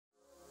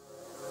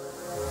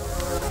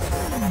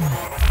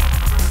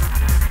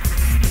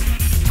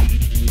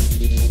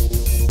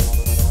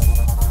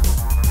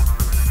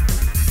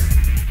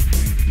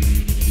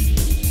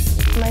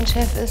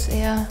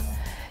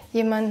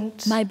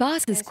My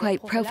boss is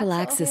quite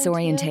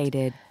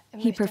prophylaxis-orientated.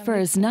 He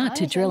prefers not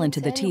to drill into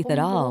the teeth at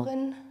all.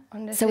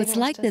 So it's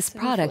like this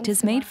product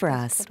is made for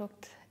us.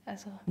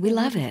 We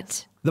love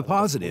it. The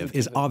positive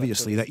is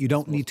obviously that you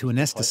don't need to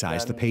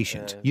anesthetize the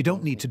patient. You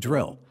don't need to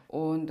drill.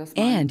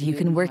 And you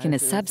can work in a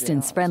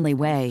substance-friendly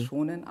way.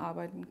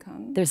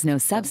 There's no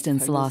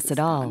substance loss at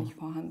all.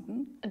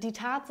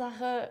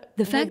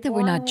 The fact that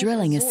we're not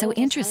drilling is so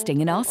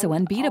interesting and also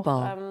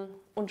unbeatable.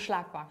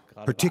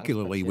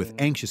 Particularly with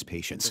anxious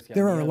patients,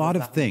 there are a lot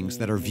of things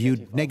that are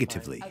viewed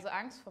negatively.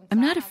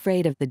 I'm not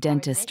afraid of the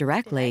dentist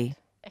directly.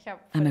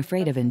 I'm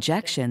afraid of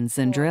injections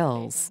and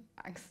drills.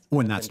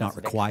 When that's not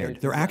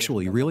required, they're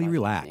actually really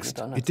relaxed.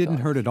 It didn't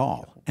hurt at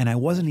all, and I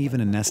wasn't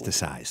even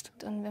anesthetized.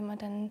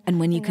 And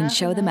when you can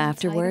show them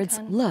afterwards,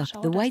 look,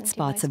 the white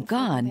spots have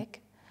gone,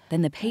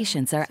 then the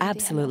patients are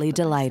absolutely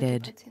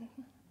delighted.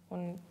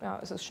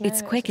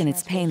 It's quick and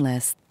it's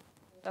painless.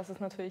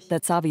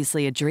 That's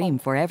obviously a dream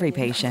for every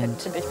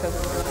patient.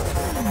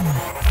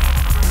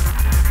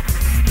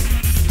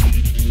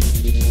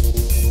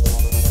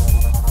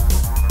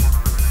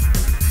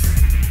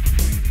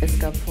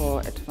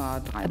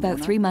 About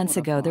 3 months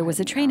ago, there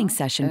was a training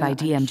session by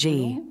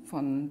DMG.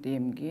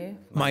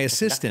 My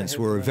assistants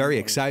were very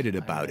excited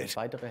about it,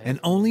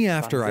 and only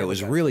after I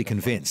was really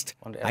convinced,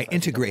 I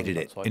integrated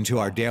it into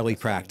our daily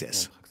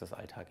practice.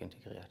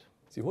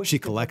 She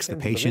collects the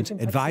patient,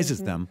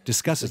 advises them,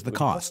 discusses the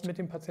cost.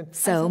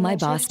 So my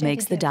boss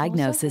makes the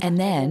diagnosis, and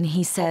then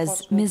he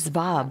says, Ms.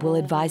 Bob will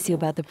advise you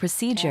about the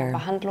procedure.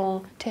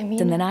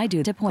 And then I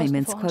do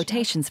appointments,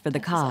 quotations for the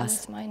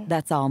cost.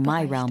 That's all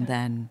my realm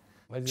then.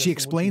 She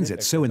explains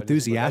it so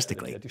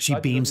enthusiastically. She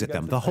beams at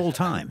them the whole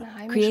time.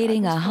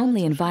 Creating a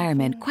homely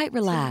environment, quite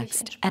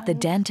relaxed. At the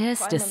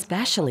dentist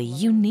especially,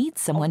 you need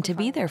someone to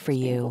be there for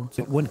you.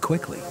 It went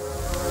quickly.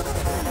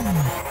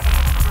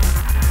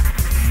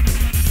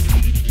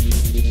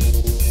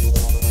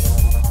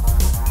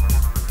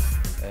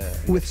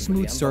 With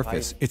smooth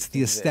surface, it's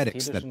the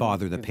aesthetics that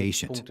bother the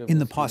patient. In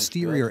the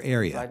posterior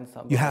area,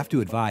 you have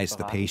to advise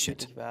the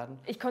patient.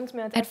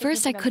 At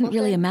first, I couldn't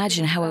really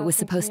imagine how it was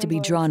supposed to be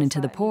drawn into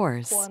the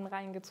pores.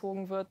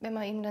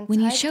 When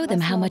you show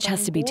them how much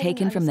has to be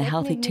taken from the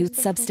healthy tooth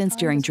substance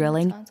during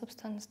drilling,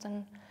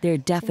 they're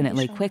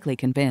definitely quickly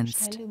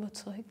convinced.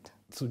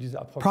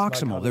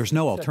 Proximal, there's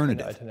no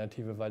alternative,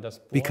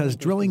 because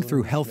drilling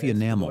through healthy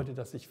enamel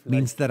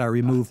means that I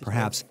remove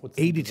perhaps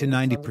 80 to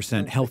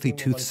 90% healthy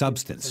tooth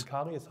substance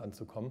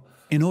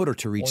in order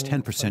to reach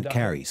 10%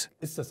 caries.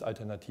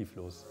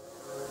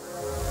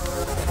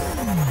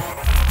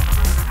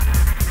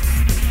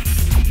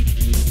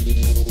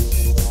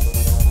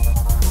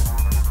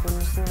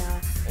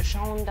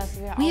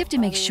 We have to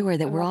make sure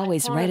that we're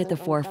always right at the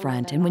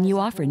forefront, and when you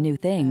offer new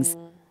things,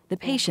 the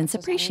patients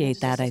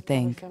appreciate that, I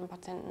think.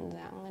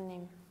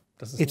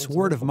 It's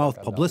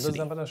word-of-mouth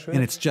publicity,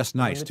 and it's just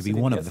nice to be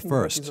one of the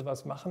first.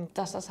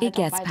 It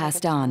gets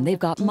passed on. They've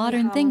got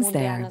modern things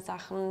there.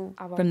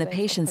 From the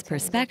patient's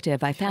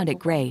perspective, I found it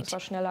great.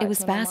 It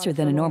was faster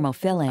than a normal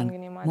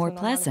filling, more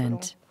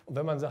pleasant.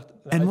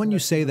 And when you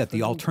say that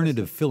the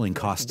alternative filling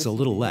costs a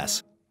little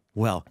less,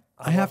 well,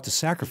 I have to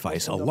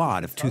sacrifice a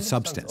lot of tooth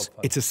substance.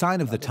 It's a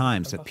sign of the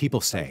times that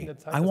people say,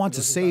 I want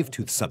to save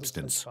tooth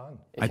substance.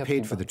 I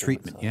paid for the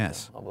treatment,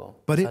 yes,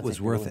 but it was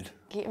worth it.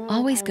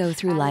 Always go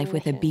through life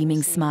with a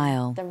beaming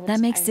smile. That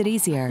makes it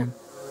easier.